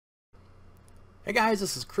Hey guys,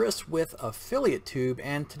 this is Chris with AffiliateTube,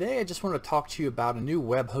 and today I just want to talk to you about a new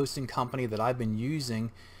web hosting company that I've been using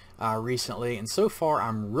recently, and so far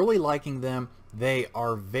I'm really liking them. They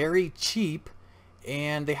are very cheap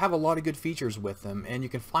and they have a lot of good features with them, and you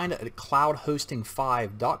can find it at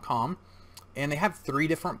cloudhosting5.com, and they have 3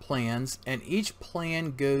 different plans, and each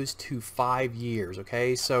plan goes to 5 years.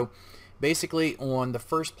 Okay, so basically on the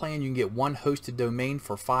first plan you can get 1 hosted domain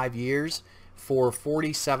for 5 years for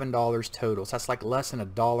 $47 total. So that's like less than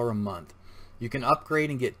 $1 a month. You can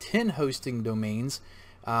upgrade and get 10 hosting domains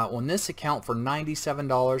on this account for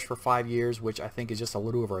 $97 for 5 years, which I think is just a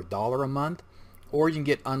little over $1 a month. Or you can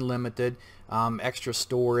get unlimited, extra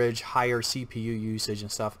storage, higher CPU usage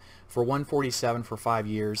and stuff for $147 for 5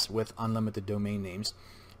 years with unlimited domain names.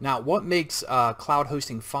 Now, what makes Cloud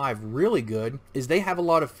Hosting 5 really good is they have a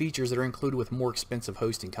lot of features that are included with more expensive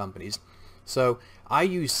hosting companies. So I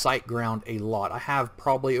use SiteGround a lot. I have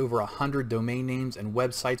probably over 100 domain names and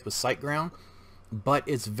websites with SiteGround, but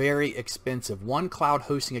it's very expensive. One cloud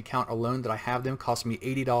hosting account alone that I have them costs me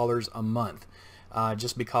 $80 a month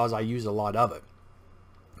just because I use a lot of it.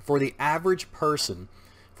 For the average person,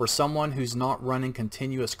 for someone who's not running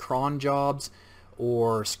continuous cron jobs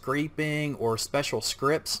or scraping or special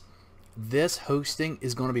scripts, this hosting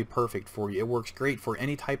is going to be perfect for you. It works great for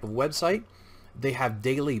any type of website. They have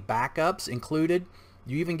daily backups included.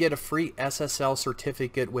 You even get a free SSL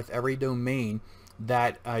certificate with every domain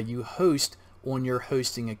that you host on your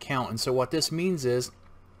hosting account. And so what this means is,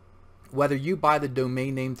 whether you buy the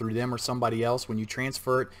domain name through them or somebody else, when you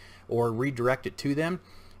transfer it or redirect it to them,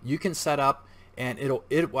 you can set up, and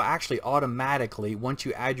it will actually automatically, once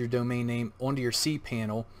you add your domain name onto your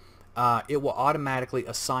cPanel, it will automatically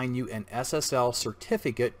assign you an SSL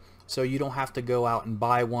certificate, so you don't have to go out and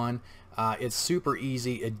buy one. It's super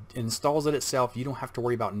easy. It installs it itself. You don't have to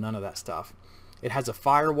worry about none of that stuff. It has a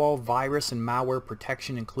firewall, virus, and malware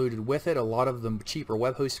protection included with it. A lot of the cheaper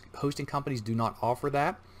web hosting companies do not offer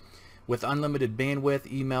that. With unlimited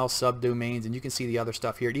bandwidth, email, subdomains, and you can see the other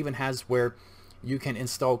stuff here. It even has where you can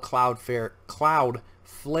install CloudFlare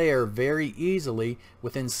very easily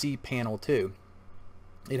within cPanel too.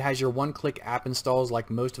 It has your one-click app installs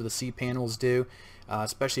like most of the cPanels do,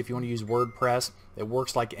 especially if you want to use WordPress. It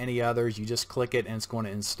works like any others. You just click it and it's going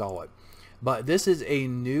to install it. But this is a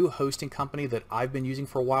new hosting company that I've been using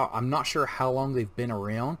for a while. I'm not sure how long they've been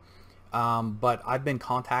around, but I've been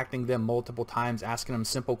contacting them multiple times, asking them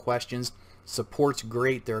simple questions. Support's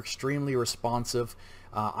great. They're extremely responsive.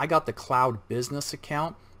 I got the Cloud Business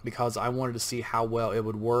account because I wanted to see how well it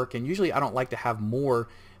would work, and usually I don't like to have more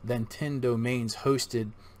than 10 domains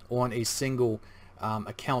hosted on a single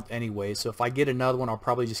account anyway. So if I get another one, I'll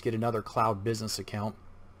probably just get another Cloud Business account.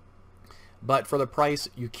 But for the price,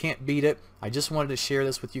 you can't beat it. I just wanted to share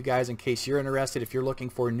this with you guys in case you're interested. If you're looking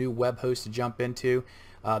for a new web host to jump into,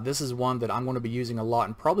 this is one that I'm going to be using a lot,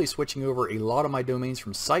 and probably switching over a lot of my domains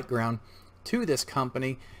from SiteGround to this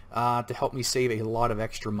company to help me save a lot of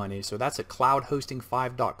extra money. So that's at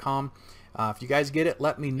cloudhosting5.com. If you guys get it,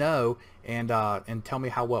 let me know, and tell me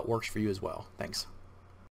how well it works for you as well. Thanks.